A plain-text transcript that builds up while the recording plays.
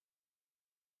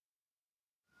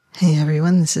Hey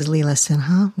everyone, this is Leela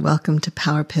Sinha. Welcome to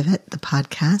Power Pivot, the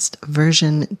podcast,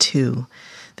 version 2.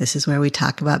 This is where we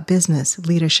talk about business,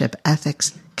 leadership,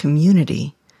 ethics,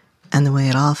 community, and the way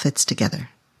it all fits together.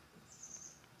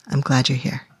 I'm glad you're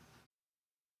here.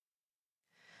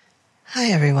 Hi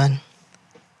everyone.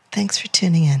 Thanks for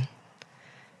tuning in.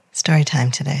 Story time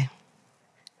today.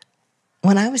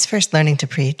 When I was first learning to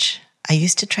preach, I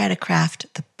used to try to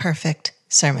craft the perfect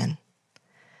sermon.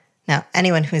 Now,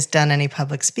 anyone who has done any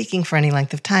public speaking for any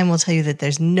length of time will tell you that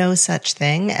there's no such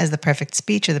thing as the perfect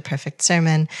speech or the perfect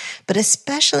sermon, but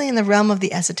especially in the realm of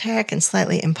the esoteric and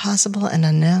slightly impossible and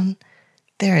unknown,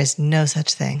 there is no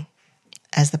such thing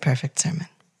as the perfect sermon.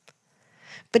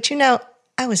 But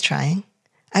I was trying.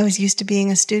 I was used to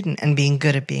being a student and being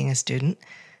good at being a student.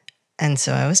 And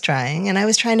so I was trying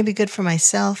to be good for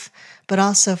myself, but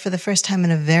also for the first time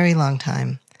in a very long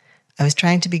time, I was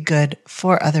trying to be good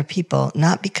for other people,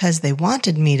 not because they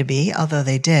wanted me to be, although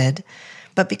they did,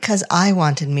 but because I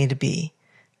wanted me to be,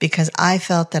 because I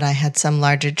felt that I had some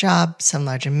larger job, some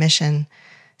larger mission,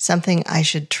 something I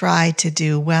should try to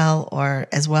do well or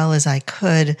as well as I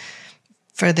could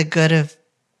for the good of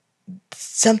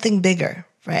something bigger,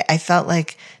 right? I felt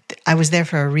like I was there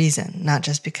for a reason, not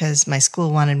just because my school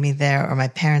wanted me there or my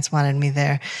parents wanted me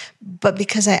there, but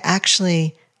because I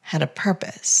actually had a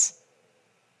purpose.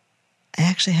 I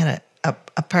actually had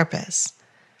a purpose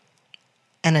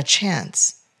and a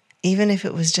chance. Even if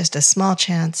it was just a small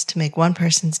chance to make one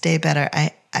person's day better,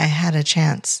 I had a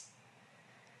chance.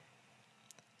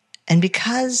 And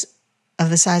because of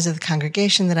the size of the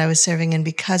congregation that I was serving and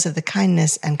because of the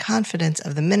kindness and confidence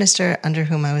of the minister under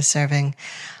whom I was serving,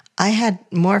 I had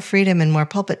more freedom and more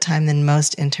pulpit time than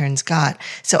most interns got.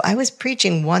 So I was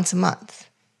preaching once a month.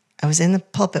 I was in the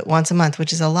pulpit once a month,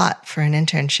 which is a lot for an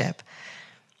internship.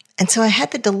 And so I had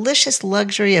the delicious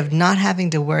luxury of not having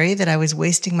to worry that I was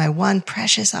wasting my one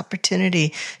precious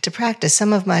opportunity to practice.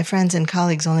 Some of my friends and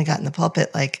colleagues only got in the pulpit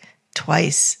like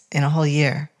twice in a whole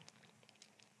year.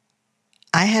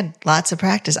 I had lots of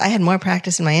practice. I had more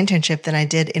practice in my internship than I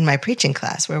did in my preaching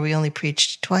class, where we only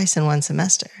preached twice in one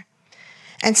semester.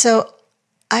 And so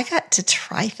I got to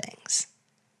try things.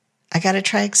 I got to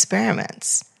try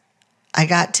experiments. I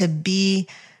got to be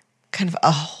kind of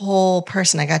a whole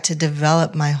person. I got to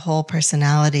develop my whole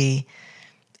personality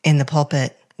in the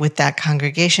pulpit with that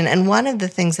congregation. And one of the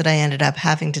things that I ended up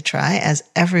having to try, as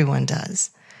everyone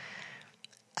does,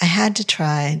 I had to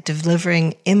try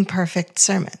delivering imperfect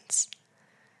sermons.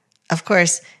 Of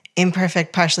course,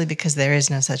 imperfect partially because there is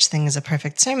no such thing as a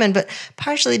perfect sermon, but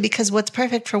partially because what's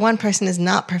perfect for one person is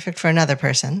not perfect for another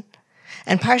person,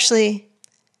 and partially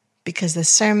because the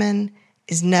sermon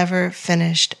is never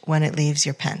finished when it leaves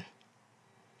your pen.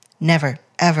 Never,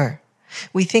 ever.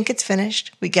 We think it's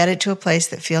finished. We get it to a place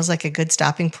that feels like a good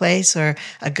stopping place or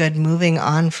a good moving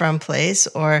on from place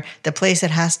or the place it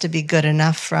has to be good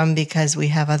enough from because we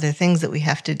have other things that we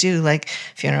have to do, like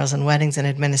funerals and weddings and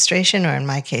administration, or in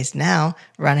my case now,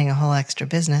 running a whole extra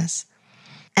business.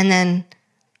 And then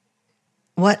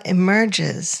what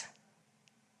emerges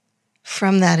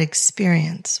from that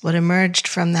experience, what emerged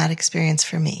from that experience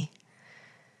for me,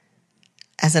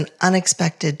 as an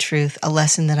unexpected truth, a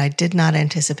lesson that I did not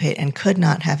anticipate and could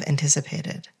not have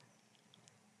anticipated,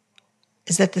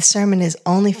 is that the sermon is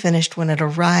only finished when it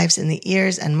arrives in the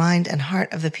ears and mind and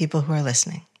heart of the people who are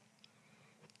listening.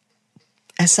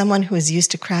 As someone who is used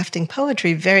to crafting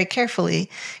poetry very carefully,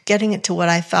 getting it to what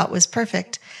I thought was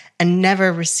perfect, and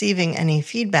never receiving any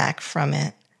feedback from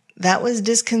it, that was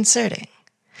disconcerting.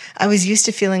 I was used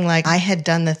to feeling like I had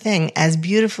done the thing as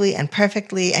beautifully and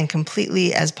perfectly and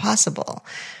completely as possible.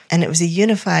 And it was a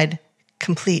unified,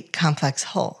 complete, complex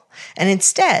whole. And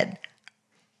instead,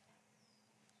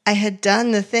 I had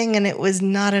done the thing and it was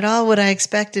not at all what I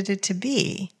expected it to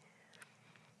be.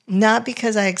 Not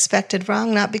because I expected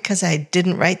wrong, not because I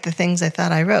didn't write the things I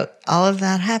thought I wrote. All of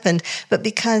that happened, but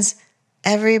because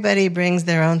everybody brings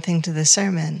their own thing to the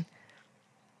sermon.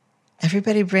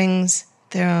 Everybody brings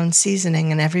their own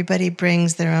seasoning, and everybody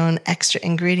brings their own extra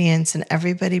ingredients, and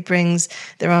everybody brings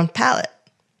their own palate.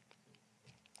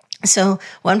 So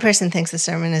one person thinks the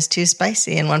sermon is too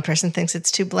spicy, and one person thinks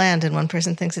it's too bland, and one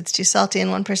person thinks it's too salty, and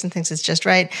one person thinks it's just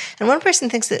right, and one person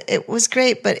thinks that it was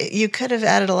great, but you could have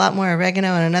added a lot more oregano,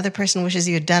 and another person wishes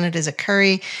you had done it as a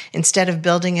curry instead of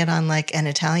building it on like an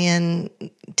Italian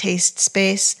taste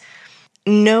space.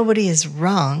 Nobody is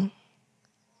wrong,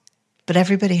 but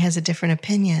everybody has a different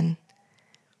opinion.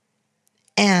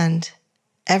 And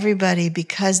everybody,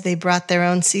 because they brought their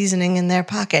own seasoning in their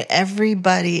pocket,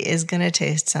 everybody is going to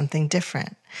taste something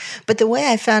different. But the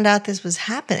way I found out this was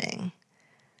happening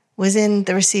was in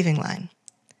the receiving line.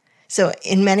 So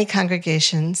in many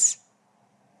congregations,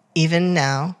 Even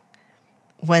now,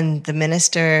 when the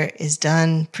minister is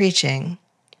done preaching,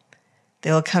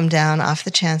 they will come down off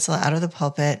the chancel, out of the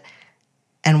pulpit,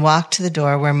 and walk to the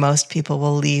door where most people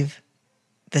will leave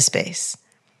the space.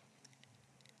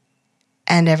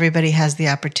 And everybody has the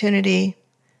opportunity.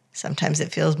 Sometimes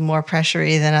it feels more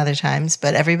pressury than other times,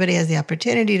 but everybody has the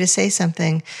opportunity to say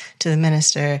something to the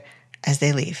minister as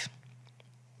they leave.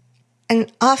 And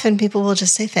often people will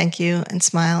just say thank you and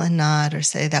smile and nod, or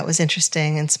say that was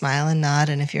interesting and smile and nod.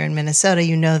 And if you're in Minnesota,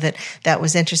 you know that that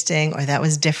was interesting or that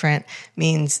was different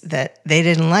means that they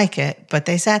didn't like it, but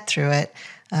they sat through it.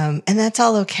 And that's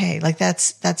all okay. Like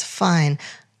that's fine.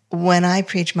 When I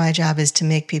preach, my job is to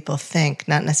make people think,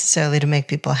 not necessarily to make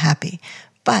people happy.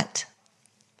 But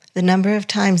the number of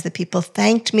times that people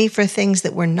thanked me for things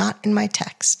that were not in my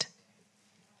text.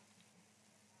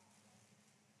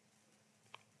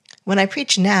 When I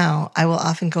preach now, I will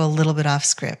often go a little bit off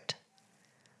script.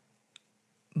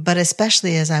 But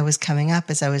especially as I was coming up,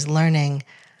 as I was learning,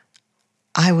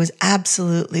 I was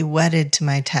absolutely wedded to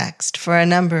my text for a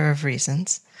number of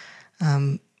reasons,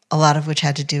 a lot of which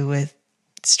had to do with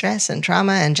stress and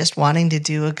trauma and just wanting to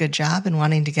do a good job and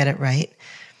wanting to get it right.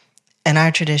 And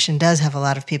our tradition does have a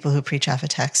lot of people who preach off a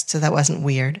text, so that wasn't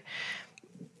weird.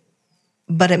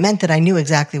 But it meant that I knew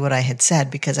exactly what I had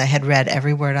said because I had read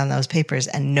every word on those papers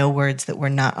and no words that were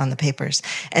not on the papers.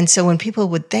 And so when people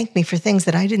would thank me for things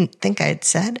that I didn't think I had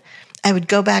said, I would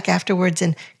go back afterwards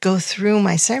and go through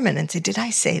my sermon and say, did I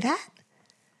say that?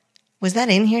 Was that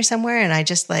in here somewhere? And I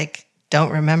just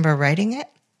don't remember writing it?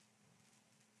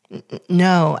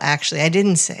 No, actually, I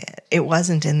didn't say it. It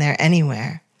wasn't in there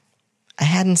anywhere. I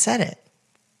hadn't said it.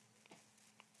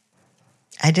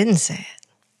 I didn't say it.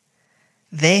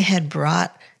 They had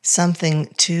brought something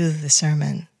to the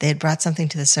sermon. They had brought something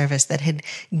to the service that had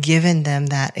given them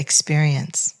that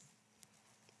experience.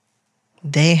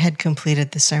 They had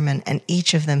completed the sermon, and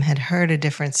each of them had heard a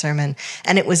different sermon.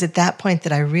 And it was at that point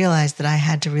that I realized that I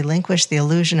had to relinquish the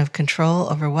illusion of control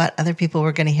over what other people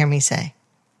were going to hear me say.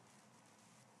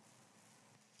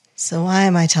 So why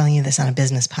am I telling you this on a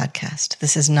business podcast?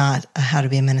 This is not a How to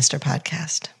Be a Minister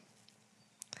podcast.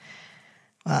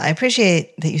 Well, I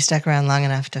appreciate that you stuck around long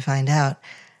enough to find out.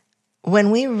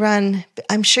 When we run,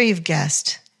 I'm sure you've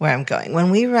guessed where I'm going.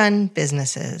 When we run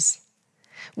businesses,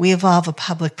 we evolve a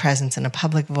public presence and a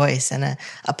public voice and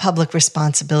a public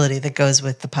responsibility that goes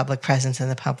with the public presence and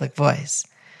the public voice.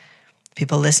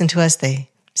 People listen to us. They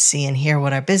see and hear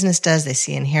what our business does. They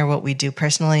see and hear what we do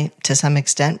personally to some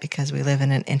extent because we live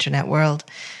in an internet world.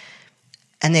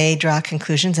 And they draw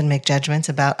conclusions and make judgments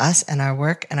about us and our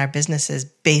work and our businesses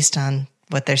based on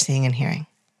what they're seeing and hearing.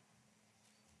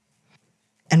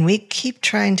 And we keep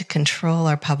trying to control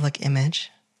our public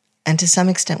image. And to some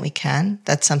extent we can.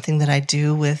 That's something that I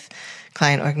do with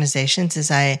client organizations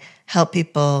is I help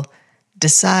people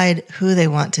decide who they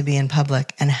want to be in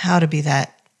public and how to be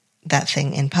that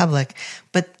thing in public.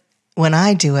 But when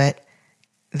I do it,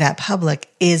 that public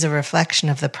is a reflection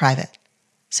of the private.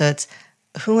 So it's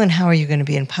who and how are you going to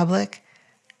be in public,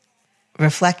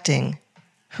 reflecting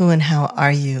who and how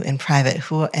are you in private,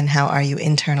 who and how are you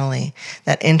internally.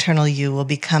 That internal you will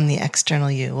become the external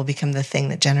you, will become the thing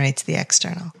that generates the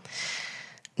external.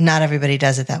 Not everybody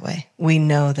does it that way. We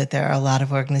know that there are a lot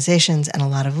of organizations and a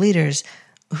lot of leaders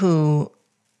who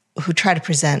try to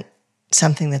present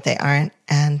something that they aren't,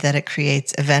 and that it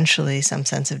creates eventually some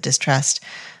sense of distrust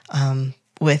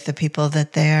with the people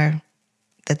that they're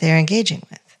engaging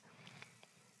with.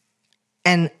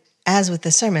 And as with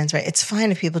the sermons, right, it's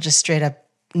fine if people just straight up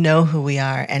know who we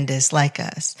are and dislike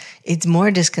us. It's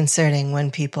more disconcerting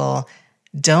when people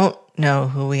don't know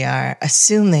who we are,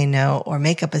 assume they know, or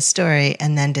make up a story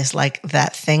and then dislike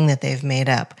that thing that they've made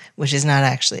up, which is not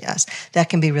actually us. That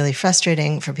can be really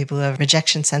frustrating for people who have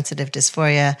rejection-sensitive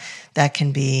dysphoria. That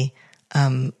can be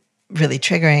really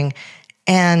triggering.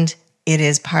 And it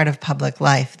is part of public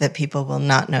life that people will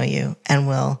not know you and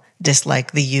will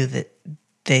dislike the you that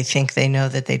they think they know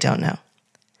that they don't know.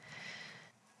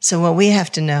 So what we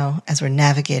have to know as we're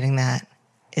navigating that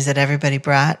is that everybody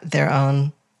brought their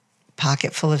own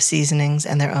pocket full of seasonings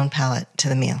and their own palate to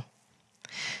the meal.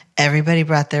 Everybody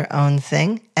brought their own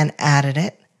thing and added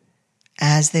it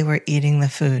as they were eating the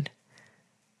food.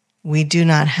 We do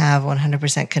not have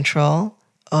 100% control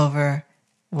over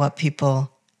what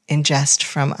people ingest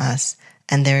from us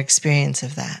and their experience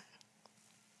of that.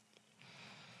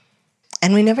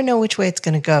 And we never know which way it's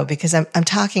going to go because I'm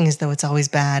talking as though it's always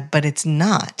bad, but it's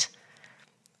not.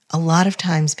 A lot of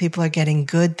times people are getting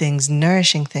good things,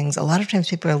 nourishing things. A lot of times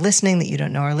people are listening that you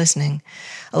don't know are listening.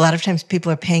 A lot of times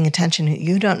people are paying attention who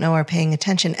you don't know are paying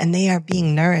attention, and they are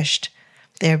being nourished.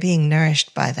 They are being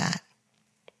nourished by that.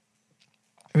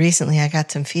 recently I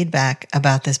got some feedback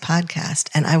about this podcast,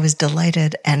 and I was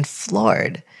delighted and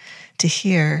floored to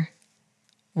hear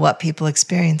what people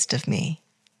experienced of me,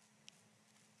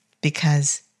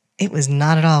 because it was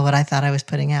not at all what I thought I was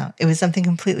putting out. It was something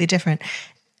completely different.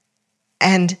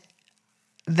 And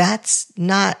that's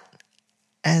not,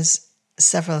 as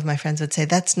several of my friends would say,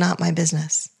 that's not my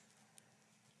business.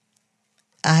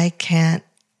 I can't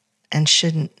and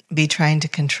shouldn't be trying to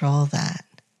control that.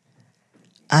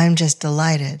 I'm just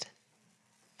delighted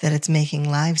that it's making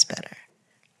lives better.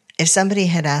 If somebody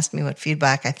had asked me what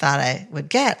feedback I thought I would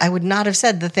get, I would not have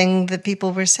said the thing that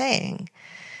people were saying.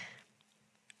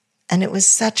 And it was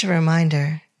such a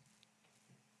reminder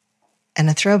and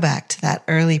a throwback to that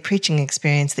early preaching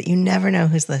experience that you never know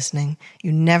who's listening.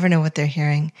 You never know what they're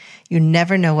hearing. You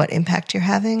never know what impact you're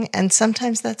having. And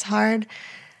sometimes that's hard.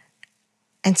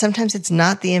 And sometimes it's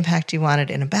not the impact you wanted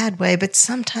in a bad way, but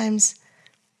sometimes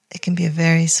it can be a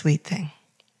very sweet thing.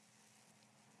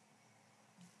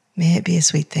 May it be a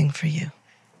sweet thing for you.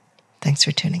 Thanks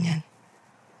for tuning in.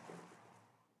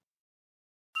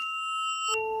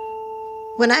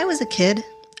 When I was a kid,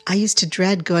 I used to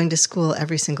dread going to school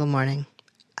every single morning.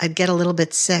 I'd get a little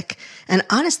bit sick, and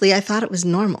honestly, I thought it was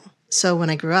normal. So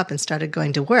when I grew up and started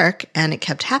going to work, and it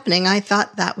kept happening, I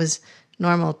thought that was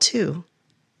normal too.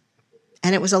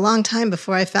 And it was a long time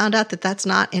before I found out that that's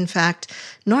not, in fact,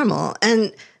 normal.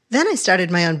 And then I started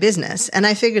my own business, and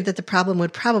I figured that the problem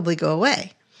would probably go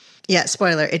away. Yeah,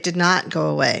 spoiler, it did not go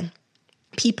away.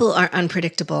 People are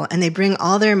unpredictable, and they bring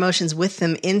all their emotions with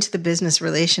them into the business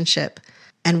relationship.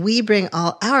 And we bring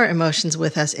all our emotions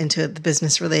with us into the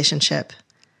business relationship.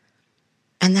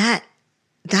 And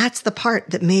that's the part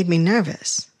that made me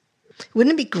nervous.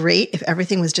 Wouldn't it be great if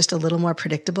everything was just a little more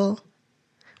predictable?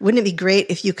 Wouldn't it be great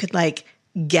if you could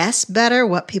guess better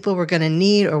what people were going to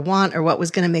need or want, or what was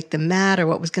going to make them mad, or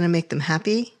what was going to make them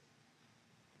happy?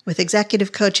 With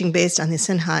executive coaching based on the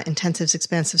Sinha Intensives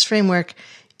Expansives framework,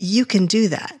 you can do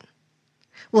that.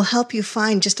 We'll help you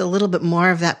find just a little bit more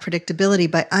of that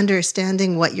predictability by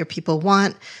understanding what your people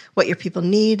want, what your people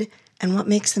need, and what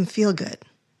makes them feel good.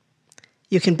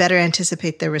 You can better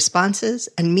anticipate their responses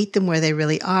and meet them where they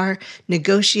really are,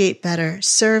 negotiate better,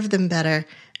 serve them better,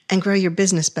 and grow your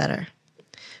business better.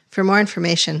 For more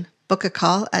information, book a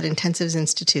call at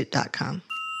intensivesinstitute.com.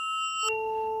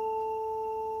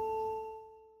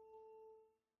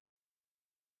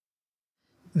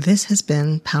 This has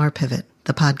been Power Pivot,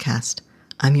 the podcast.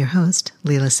 I'm your host,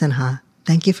 Leela Sinha.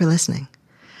 Thank you for listening.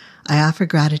 I offer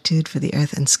gratitude for the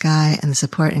earth and sky and the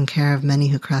support and care of many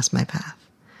who cross my path.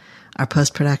 Our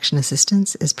post-production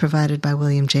assistance is provided by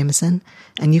William Jameson,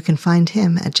 and you can find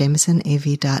him at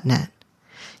jamesonav.net.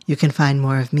 You can find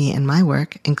more of me and my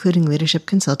work, including leadership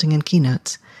consulting and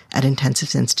keynotes, at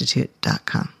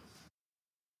intensivesinstitute.com.